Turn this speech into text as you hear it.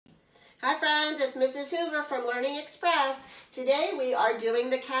Hi friends, it's Mrs. Hoover from Learning Express. Today we are doing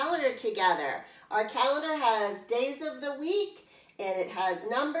the calendar together. Our calendar has days of the week and it has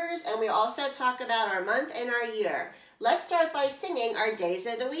numbers, and we also talk about our month and our year. Let's start by singing our Days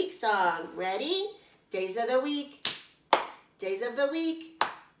of the Week song. Ready? Days of the week, days of the week,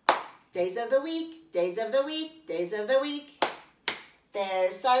 days of the week, days of the week, days of the week.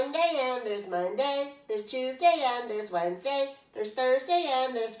 There's Sunday and there's Monday, there's Tuesday and there's Wednesday, there's Thursday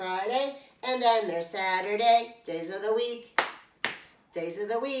and there's Friday, and then there's Saturday. Days of the week, days of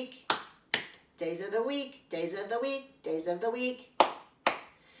the week, days of the week, days of the week, days of the week.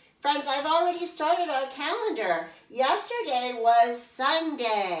 Friends, I've already started our calendar. Yesterday was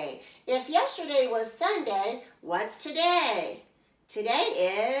Sunday. If yesterday was Sunday, what's today?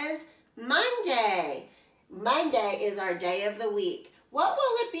 Today is Monday. Monday is our day of the week. What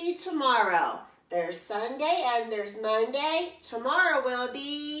will it be tomorrow? There's Sunday and there's Monday. Tomorrow will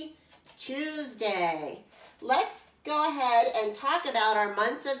be Tuesday. Let's go ahead and talk about our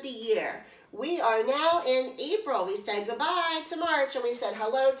months of the year. We are now in April. We said goodbye to March and we said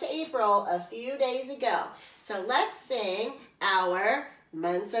hello to April a few days ago. So let's sing our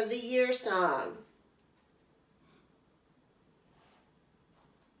months of the year song.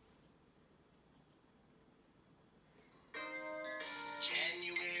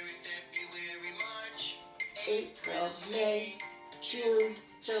 January, February, March, April, May, June,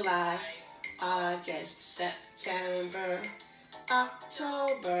 July, August, September,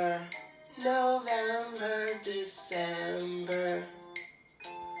 October, November, December.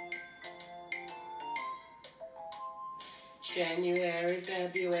 January,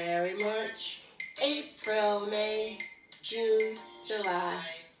 February, March, April, May, June, July,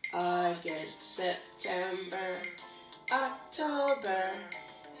 August, September, October,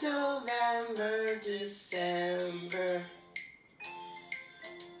 November, December.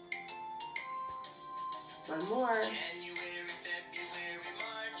 One more. January, February,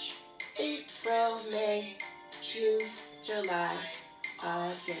 March, April, May, June, July,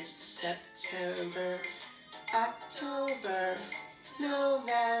 August, September, October,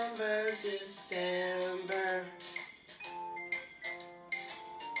 November, December.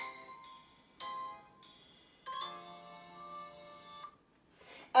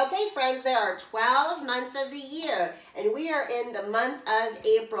 Okay, friends, there are 12 months of the year, and we are in the month of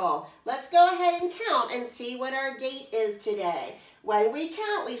April. Let's go ahead and count and see what our date is today. When we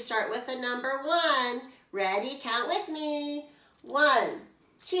count, we start with the number 1. Ready? Count with me. 1,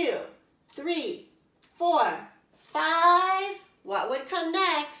 2, 3, 4, 5. What would come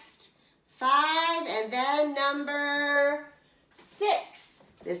next? 5, and then number 6.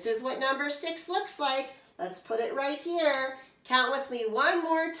 This is what number 6 looks like. Let's put it right here. Count with me one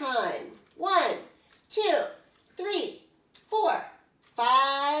more time. 1, 2, 3, 4,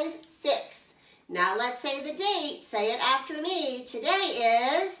 5, 6. Now let's say the date. Say it after me.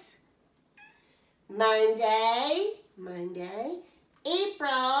 Today is Monday,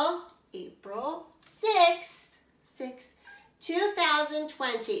 April 6th,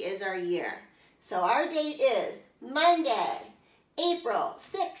 2020 is our year. So our date is Monday, April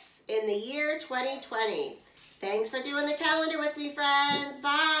 6th in the year 2020. Thanks for doing the calendar with me, friends.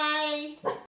 Bye.